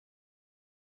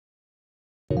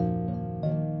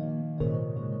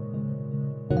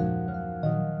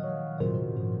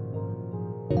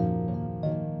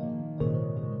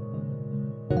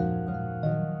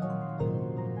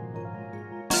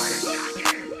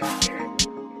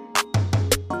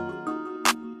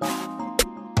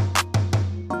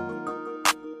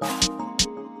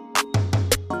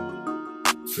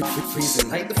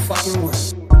Freezing like the fucking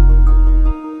wind.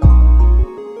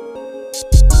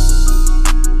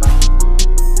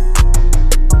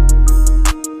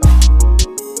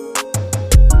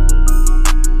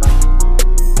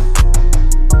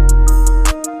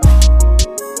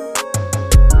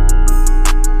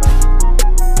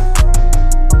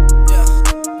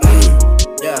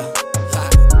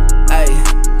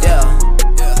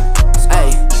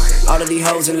 All of these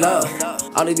hoes in love,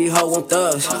 all of these hoes want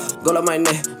thugs. Go on my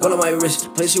neck, go on my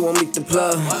wrist, play she won't meet the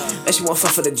plug. Bet she won't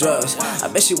fuck for the drugs, I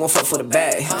bet she won't fuck for the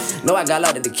bag. Know I got a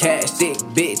lot of the cash, thick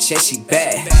bitch, and she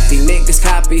bad. These niggas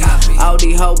copy, all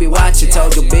these hoes be watching.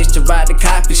 Told your bitch to ride the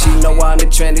copy, she know I'm the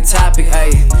trendy topic.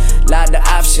 Ayy, lot of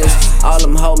options, all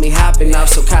them hold me hopping. I'm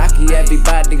so cocky,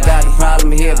 everybody got a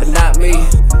problem here, but not me.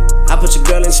 I put your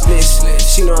girl in splits,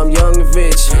 she know I'm young and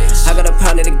rich. I got a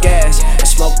pound of the gas, I'm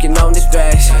smoking on the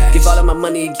thrash. Give all of my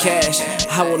money in cash,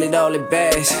 I want it all in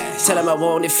bags. Tell them I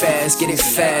want it fast, get it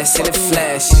fast, and it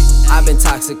flash. I've been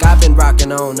toxic, I've been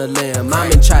rocking on a limb.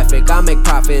 I'm in traffic, I make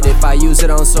profit if I use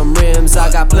it on some rims. I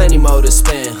got plenty more to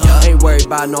spend, ain't worried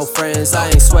about no friends. I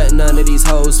ain't sweating none of these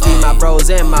hoes, feed my bros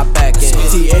and my back end.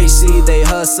 THC, they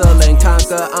hustle and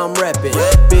conquer, I'm reppin'.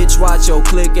 Bitch, watch your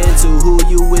click into who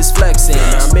you is flexing.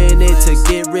 I'm in it to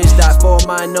get rich, die for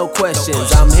mine, no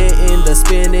questions. I'm hitting the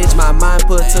spinach, my mind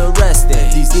put to resting.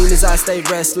 These demons I stay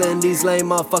wrestling, these lame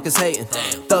motherfuckers hating.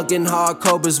 Thuggin' hard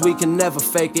cobras, we can never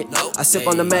fake it. I sip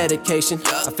on the medication,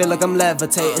 I feel like I'm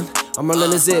levitating. I'm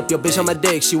rolling a zip, your bitch on my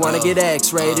dick, she wanna get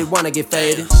X-rated, wanna get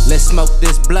faded. Let's smoke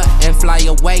this blunt and fly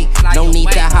away. No need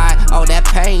to hide all that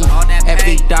pain.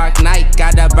 Every dark night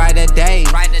got a brighter day.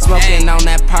 Smoking on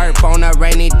that perp on a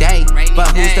rainy day.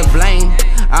 But who's to blame?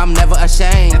 I'm never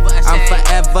ashamed. I'm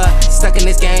forever stuck in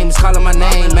this game, it's calling my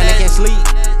name. Man, I can't sleep.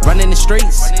 Running the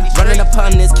streets, running up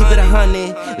on this, keep it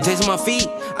 100. Chasing my feet,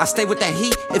 I stay with that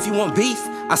heat. If you want beef,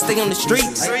 I stay on the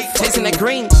streets. Chasing that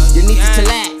green, you need to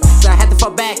chillax. I had to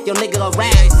fall back, yo nigga a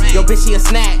rat. Yo bitch, he a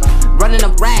snack, running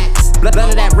up racks. Blood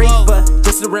of that reaper,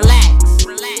 just to relax.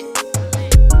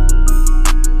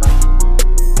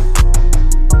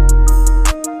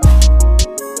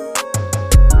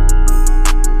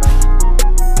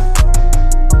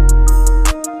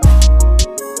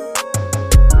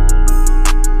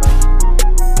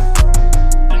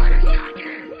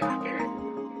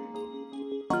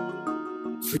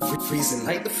 Freezing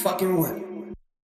like the fucking wind.